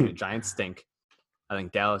because I think the Giants stink. I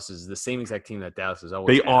think Dallas is the same exact team that Dallas has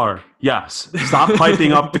always They had. are. Yes. Stop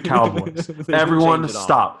hyping up the Cowboys. Everyone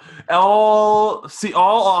stop. All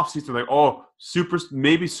offseason, like,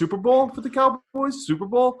 maybe Super Bowl for the Cowboys? Super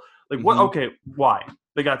Bowl? Like, what? Okay, why?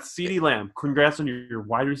 They got CeeDee Lamb. Congrats on your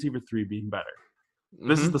wide receiver 3 being better.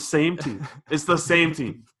 This is the same team. It's the same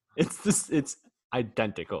team. It's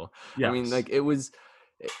identical. Yes. I mean, like, it was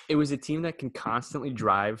a team that can constantly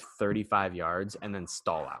drive 35 yards and then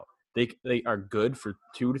stall out. They are good for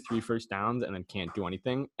 2 to 3 first downs and then can't do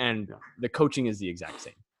anything. And the coaching is the exact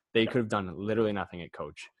same. They could have done literally nothing at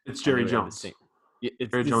coach. It's Jerry Jones.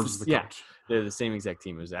 Jerry Jones is the coach. They're the same exact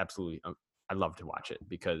team. It was absolutely I love to watch it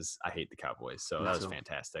because I hate the Cowboys. So that was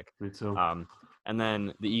fantastic. Me too. And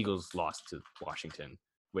then the Eagles lost to Washington,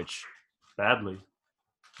 which badly.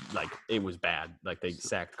 Like, it was bad. Like, they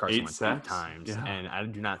sacked Carson Wentz 8 times. Yeah. And I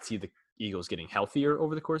do not see the Eagles getting healthier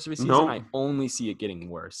over the course of a season. Nope. I only see it getting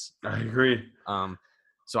worse. I agree.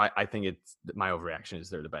 So I think it's my overreaction is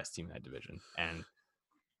they're the best team in that division. And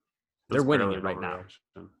they're winning it right now.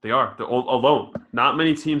 They are. They're alone. Not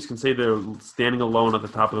many teams can say they're standing alone at the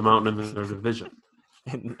top of the mountain in their division.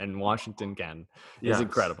 And Washington can. It's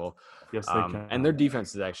incredible. Yes, they can. And their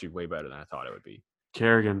defense is actually way better than I thought it would be.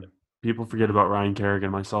 Kerrigan. People forget about Ryan Kerrigan,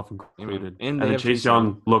 myself included. And then Chase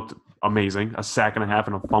Young looked amazing. A sack and a half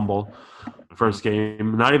and a fumble first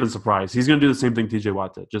game. Not even surprised. He's going to do the same thing TJ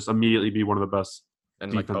Watt did. Just immediately be one of the best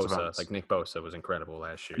defensive ends. Like Nick Bosa was incredible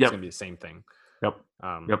last year. Yep. It's going to be the same thing.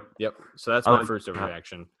 Yep. Yep. So that's my first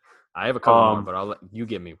overreaction. I have a couple more, but I'll let you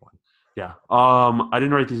give me one. Yeah. I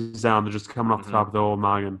didn't write these down. They're just coming off the top of the old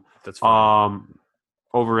noggin. That's fine.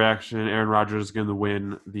 Overreaction. Aaron Rodgers is going to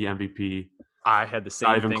win the MVP. I had the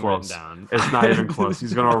same thing written down. It's not even close.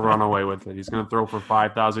 He's going to run away with it. He's going to throw for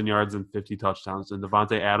 5,000 yards and 50 touchdowns. And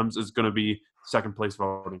Devontae Adams is going to be second place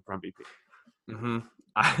voting for MVP.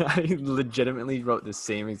 I legitimately wrote the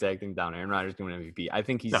same exact thing down. Aaron Rodgers going to MVP. I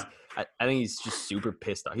think he's just super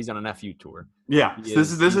pissed off. He's on an FU tour. Yeah,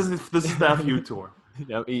 this is the FU tour.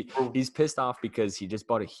 He's pissed off because he just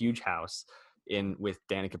bought a huge house with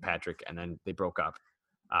Danica Patrick, and then they broke up.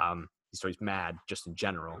 So he's mad just in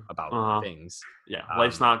general about things. Yeah,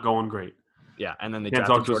 life's not going great. Yeah, and then they Can't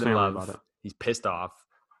drafted talk to his Jordan family Love. about it. He's pissed off.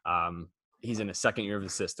 He's in the second year of the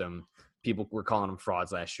system. People were calling them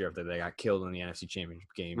frauds last year after they got killed in the NFC Championship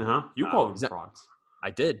game. You called them frauds.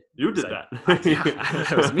 I did. You did that.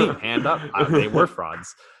 That was me. Hand up. They were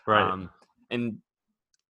frauds. Right. And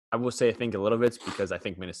I will say I think a little bit it's because I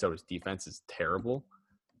think Minnesota's defense is terrible.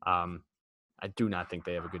 I do not think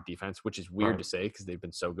they have a good defense, which is weird to say because they've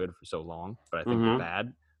been so good for so long. But I think they're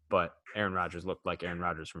bad. But Aaron Rodgers looked like Aaron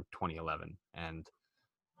Rodgers from 2011 and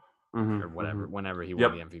or whatever, whenever he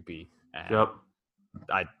won the MVP. And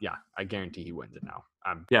I guarantee he wins it now.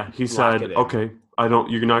 He said, okay,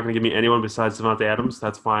 you're not going to give me anyone besides Devontae Adams.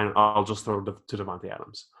 That's fine. I'll just throw it to Devontae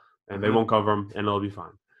Adams. And they won't cover him, and it'll be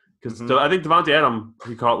fine. Because I think Devontae Adams,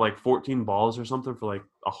 he caught like 14 balls or something for like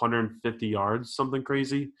 150 yards, something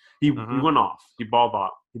crazy. He went off. He balled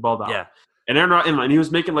out. Yeah. And Aaron Rodgers, and he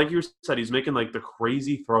was making, like you said, he's making like the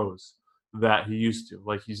crazy throws that he used to.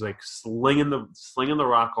 Like he's like slinging the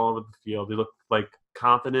rock all over the field. He looked like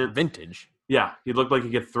confident. Vintage. Yeah, he looked like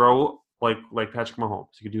he could throw like Patrick Mahomes.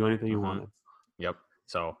 He could do anything he wanted. Yep.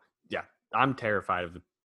 So, yeah, I'm terrified of the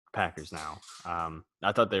Packers now.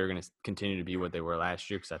 I thought they were going to continue to be what they were last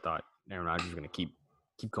year because I thought Aaron Rodgers was going to keep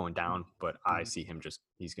going down, but I see him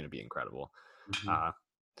he's going to be incredible.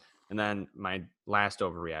 And then my last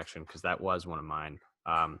overreaction, because that was one of mine,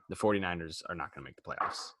 the 49ers are not going to make the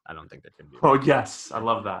playoffs. I don't think they're going to be. Oh, yes. I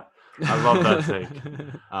love that. I love that take.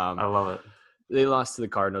 I love it. They lost to the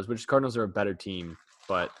Cardinals, which Cardinals are a better team,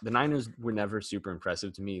 but the Niners were never super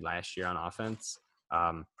impressive to me last year on offense.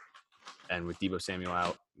 And with Deebo Samuel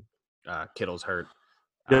out, Kittle's hurt.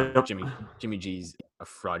 Jimmy G's a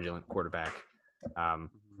fraudulent quarterback.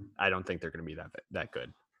 I don't think they're going to be that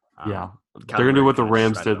good. They're going to do what the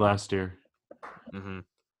Rams did last year.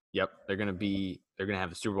 Yep, they're going to have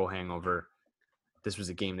the Super Bowl hangover. This was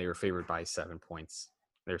a game they were favored by 7 points.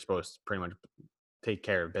 They were supposed to pretty much take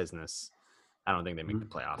care of business. I don't think they make the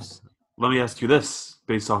playoffs. Let me ask you this,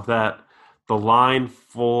 based off that. The line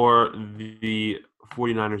for the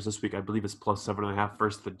 49ers this week, I believe, is plus 7.5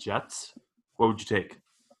 versus the Jets. What would you take?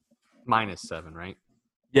 -7, right?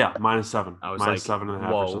 Yeah, -7. I was minus like,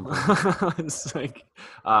 7.5 whoa. or something. It's like,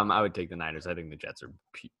 I would take the Niners. I think the Jets are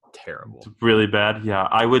terrible. It's really bad. Yeah,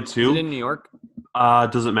 I would too. Is it in New York?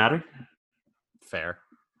 Does it matter? Fair.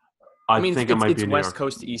 I think it might be in New York. West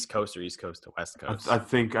Coast to East Coast or East Coast to West Coast. I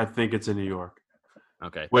think it's in New York.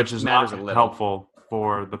 Okay. Which is not helpful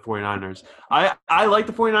for the 49ers. I like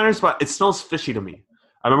the 49ers, but it smells fishy to me.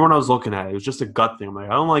 I remember when I was looking at it, it was just a gut thing. I'm like,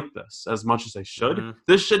 I don't like this as much as I should. Mhm.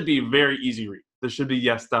 This should be very easy read. This should be,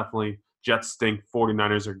 yes, definitely. Jets stink.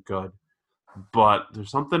 49ers are good. But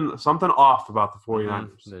there's something off about the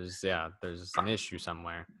 49ers. There's an issue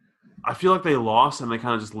somewhere. I feel like they lost and they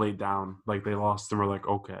kind of just laid down. Like they lost and we're like,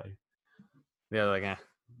 okay. Yeah, like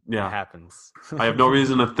Yeah. it happens. I have no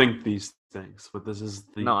reason to think these things, but this is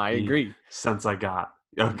the No, I agree. sense I got.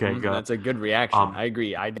 Okay, good. That's a good reaction. I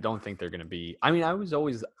agree. I don't think they're going to be. I mean, I was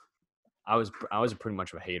pretty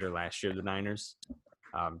much of a hater last year of the Niners,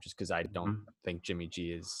 just because I don't think Jimmy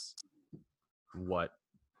G is what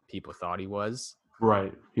people thought he was.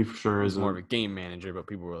 Right, he for sure is more of a game manager, but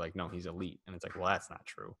people were like, "No, he's elite," and it's like, well, that's not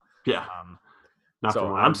true. Yeah, not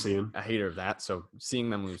from what I'm seeing. A hater of that. So seeing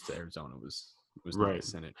them lose to Arizona was right,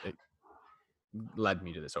 nice, and it led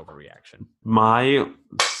me to this overreaction. My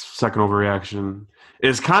second overreaction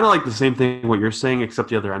is kind of like the same thing what you're saying, except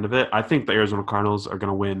the other end of it. I think the Arizona Cardinals are going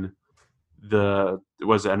to win the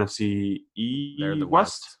NFC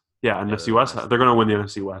West. Yeah, NFC West. They're going to win the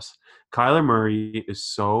NFC West. Kyler Murray is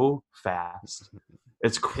so fast.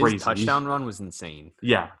 It's crazy. His touchdown run was insane.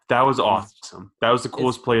 Yeah, that was awesome. That was the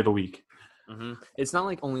coolest play of the week. It's not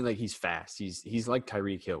like only like he's fast. He's like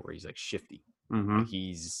Tyreek Hill, where he's like shifty. Like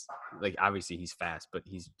he's like obviously he's fast, but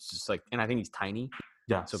he's just like, and I think he's tiny.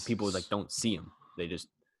 Yeah. So people like don't see him. They just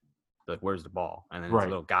like, where's the ball? And then this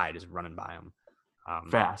little guy just running by him.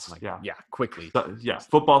 Fast. Like, yeah, quickly.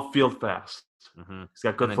 Football field fast. He's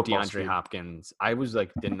got good and then football DeAndre speed. Hopkins. I was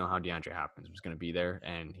like, didn't know how DeAndre Hopkins was going to be there,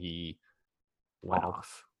 and he went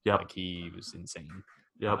off. Yep. Like he was insane.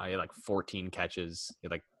 Yep. He had like 14 catches. He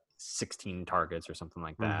had like 16 targets or something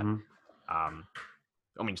like that.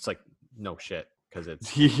 I mean, it's like no shit because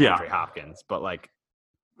it's DeAndre Hopkins, but like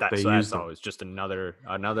that's always just another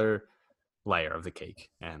layer of the cake,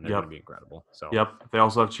 and they're going to be incredible. So they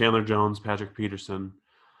also have Chandler Jones, Patrick Peterson.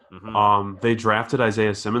 They drafted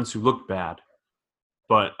Isaiah Simmons, who looked bad,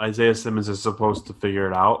 but Isaiah Simmons is supposed to figure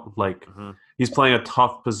it out. Like he's playing a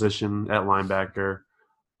tough position at linebacker.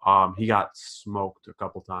 He got smoked a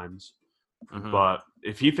couple times, but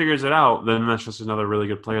if he figures it out, then that's just another really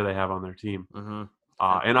good player they have on their team.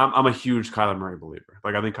 And I'm a huge Kyler Murray believer.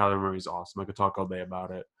 Like I think Kyler Murray's awesome. I could talk all day about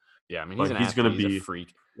it. Yeah, I mean he's going to be a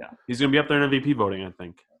freak. Yeah, he's going to be up there in MVP voting. I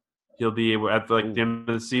think he'll be at the end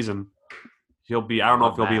of the season. He'll be. I don't know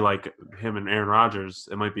if he'll be like him and Aaron Rodgers.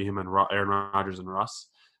 It might be him and Aaron Rodgers and Russ.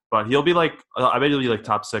 But he'll be like. I bet he'll be like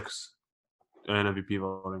top 6 in MVP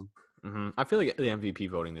voting. I feel like the MVP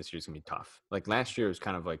voting this year is gonna be tough. Like last year, it was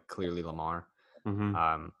kind of like clearly Lamar.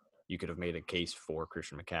 You could have made a case for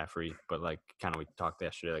Christian McCaffrey, but like kind of we talked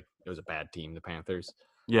yesterday, like it was a bad team, the Panthers.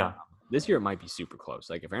 Yeah. This year it might be super close.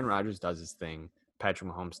 Like if Aaron Rodgers does his thing, Patrick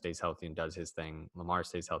Mahomes stays healthy and does his thing, Lamar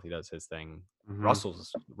stays healthy, does his thing. Russell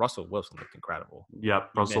Wilson looked incredible.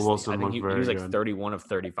 Yep, Russell Wilson looked very good. He was like 31 of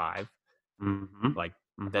 35. Like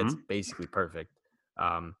that's basically perfect.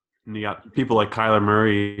 And you got people like Kyler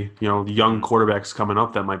Murray, the young quarterbacks coming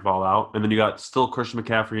up that might fall out. And then you got still Christian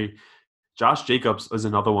McCaffrey. Josh Jacobs is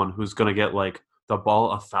another one who's going to get like the ball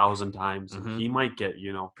 1,000 times. And he might get,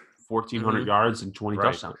 1,400 yards and 20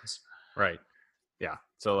 touchdowns. Right. Yeah.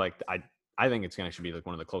 So like I think it's going to actually be like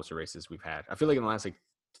one of the closer races we've had. I feel like in the last like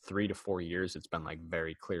 3 to 4 years, it's been like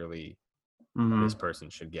very clearly this person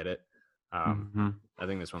should get it. I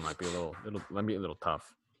think this one might be a little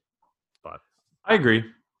tough, but I agree.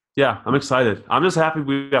 Yeah, I'm excited. I'm just happy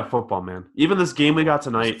we got football, man. Even this game we got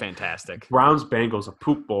tonight, fantastic. Browns Bengals, a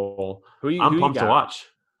poop bowl. I'm pumped to watch.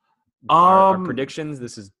 Our predictions.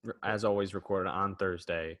 This is as always recorded on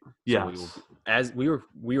Thursday. Yeah, so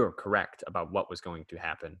we were correct about what was going to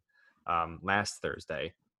happen last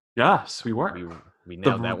Thursday. Yes, we were. We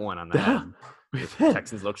nailed that one on the head. The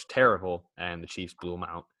Texans looked terrible, and the Chiefs blew them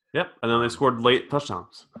out. Yep, and then they scored late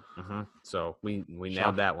touchdowns. So we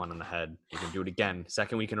nailed that one on the head. We can do it again,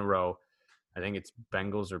 second week in a row. I think it's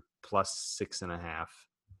Bengals are plus 6.5.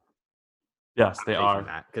 Yes, they are.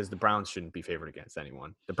 Because the Browns shouldn't be favored against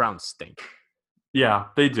anyone. The Browns stink. Yeah,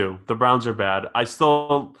 they do. The Browns are bad. I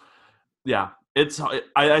still think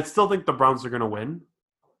the Browns are going to win,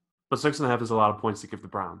 but 6.5 is a lot of points to give the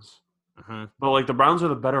Browns. But like the Browns are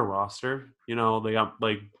the better roster. They got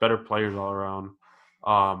like better players all around.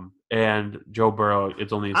 And Joe Burrow,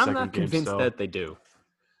 it's only his second game. I'm not convinced that they do.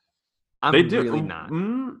 They do. Really not.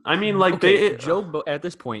 I mean, like at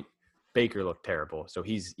this point, Baker looked terrible, so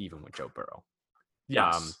he's even with Joe Burrow.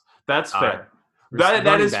 Yes, that's fair.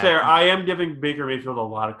 That is fair. I am giving Baker Mayfield a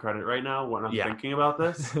lot of credit right now when I'm thinking about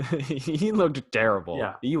this. He looked terrible.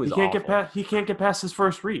 Yeah, he was. He can't get past his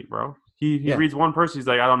first read, bro. He reads one person. He's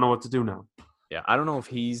like, I don't know what to do now. Yeah, I don't know if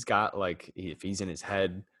he's got if he's in his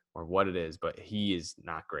head or what it is, but he is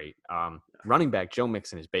not great. Running back Joe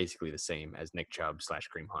Mixon is basically the same as Nick Chubb /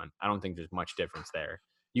 Kareem Hunt. I don't think there's much difference there.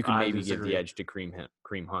 You can I maybe give the disagree. edge to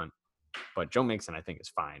Kareem Hunt, but Joe Mixon I think is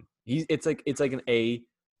fine. It's like an A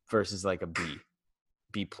versus like a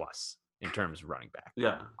B plus in terms of running back.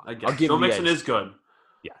 Yeah, I I'll guess. give Joe the Mixon edge. is good.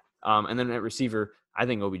 Yeah. And then at receiver, I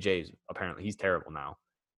think OBJ is apparently he's terrible now.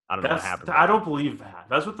 I don't know what happened. I don't believe that.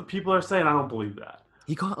 That's what the people are saying. I don't believe that.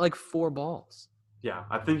 He caught like 4 balls. Yeah,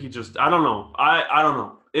 I think he just. I don't know. I don't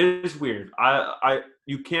know. It is weird.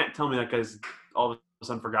 You can't tell me that guy's all of a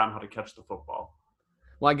sudden forgotten how to catch the football.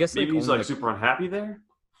 Well, I guess Maybe he's like super unhappy there.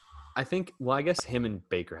 I think. Well, I guess him and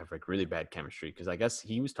Baker have like really bad chemistry because I guess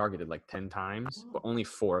he was targeted like 10 times, but only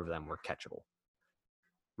 4 of them were catchable.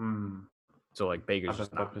 So like Baker's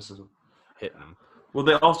just not hitting him. Well,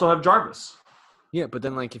 they also have Jarvis. Yeah, but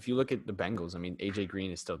then like if you look at the Bengals, I mean AJ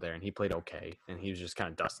Green is still there and he played okay, and he was just kind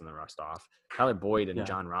of dusting the rust off. Tyler Boyd and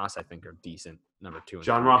John Ross, I think, are decent number 2. And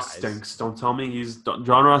John Ross guys. stinks. Don't tell me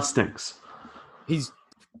John Ross stinks. He's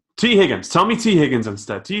T. Higgins. Tell me T. Higgins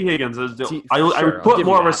instead. T. Higgins is. I would put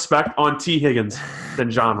more respect on T. Higgins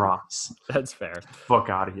than John Ross. That's fair. Fuck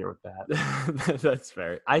out of here with that. That's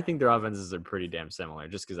fair. I think their offenses are pretty damn similar.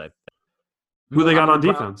 Just because who they got on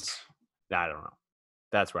defense? I don't know.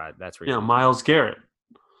 That's right. That's where. Yeah, Myles Garrett.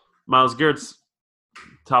 Myles Garrett's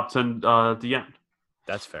top 10 at the end.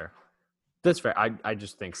 That's fair. That's fair. I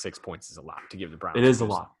just think 6 points is a lot to give the Browns. It is a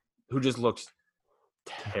lot. Who just looks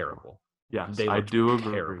terrible. Yes, I do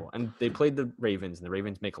agree. Terrible. And they played the Ravens, and the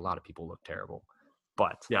Ravens make a lot of people look terrible.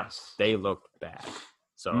 But yes, they looked bad.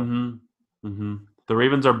 So the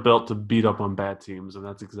Ravens are built to beat up on bad teams, and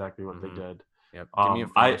that's exactly what they did. Yep. Give me a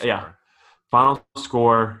final score. Final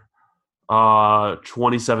score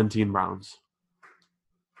 2017 Browns.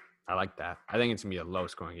 I like that. I think it's going to be a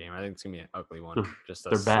low-scoring game. I think it's going to be an ugly one. Just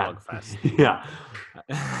a slugfest. Yeah.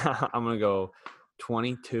 I'm going to go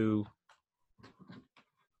 22-17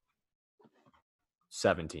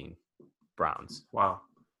 Browns. Wow.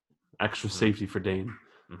 Extra safety for Dane.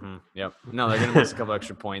 Yep. No, they're going to miss a couple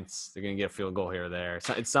extra points. They're going to get a field goal here or there.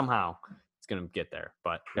 So it's somehow it's going to get there.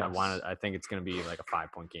 But yes. I think it's going to be like a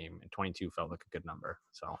 5-point game. And 22 felt like a good number.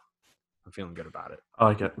 So I'm feeling good about it. I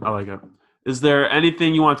like it. Is there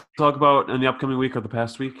anything you want to talk about in the upcoming week or the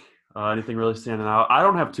past week? Anything really standing out? I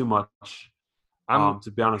don't have too much,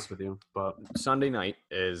 to be honest with you. But Sunday night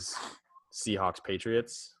is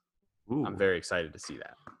Seahawks-Patriots. Ooh. I'm very excited to see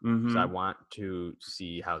that. Because I want to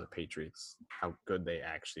see how good they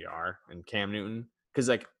actually are. And Cam Newton, because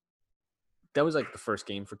like that was like the first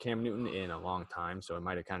game for Cam Newton in a long time. So it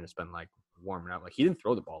might have kind of just been like warming up. Like he didn't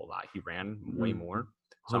throw the ball a lot. He ran way more.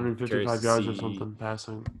 So 155 yards or something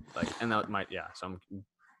passing. So I'm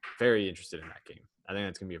very interested in that game. I think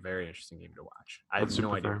it's going to be a very interesting game to watch. I have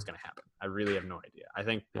no idea what's going to happen. I really have no idea. I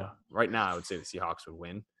think right now I would say the Seahawks would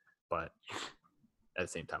win, but at the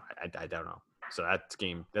same time, I don't know. So that's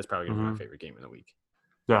probably going to be my favorite game of the week.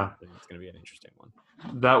 Yeah. I think it's going to be an interesting one.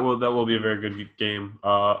 That will be a very good game.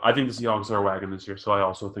 I think the Seahawks are a wagon this year, so I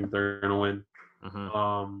also think they're going to win.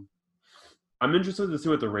 I'm interested to see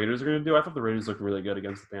what the Raiders are going to do. I thought the Raiders looked really good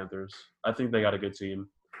against the Panthers. I think they got a good team,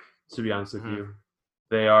 to be honest with you.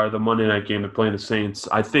 They are the Monday night game. They're playing the Saints.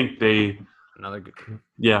 I think another good team.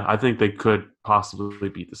 Yeah, I think they could possibly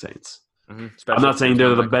beat the Saints. I'm not saying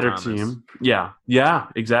they're the better team. Yeah,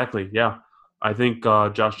 exactly. Yeah, I think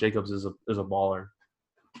Josh Jacobs is a baller.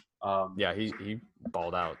 He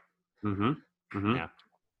balled out. Yeah, I'm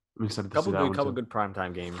excited to see that one couple good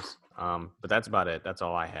primetime games. But that's about it. That's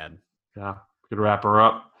all I had. Yeah, good wrap her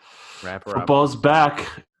up. Football's back,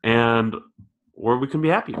 and we can be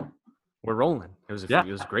happy. We're rolling. It was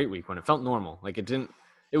a great week when it felt normal. Like it didn't.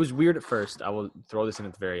 It was weird at first. I will throw this in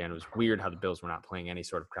at the very end. It was weird how the Bills were not playing any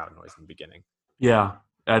sort of crowd noise in the beginning. Yeah,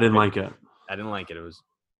 I didn't like it. I didn't like it. It was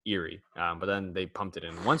eerie. But then they pumped it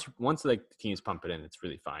in. Once like the teams pump it in, it's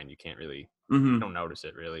really fine. You can't really you don't notice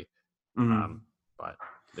it really. But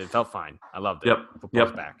it felt fine. I loved it.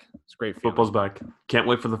 Football's back. It's great feeling. Football's back. Can't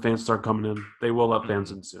wait for the fans to start coming in. They will let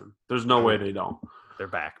fans in soon. There's no way they don't. They're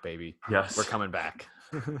back, baby. Yes. We're coming back.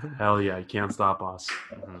 Hell yeah. You can't stop us.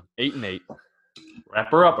 8-8. Wrap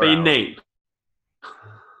her up, 8-8.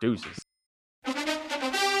 Deuces.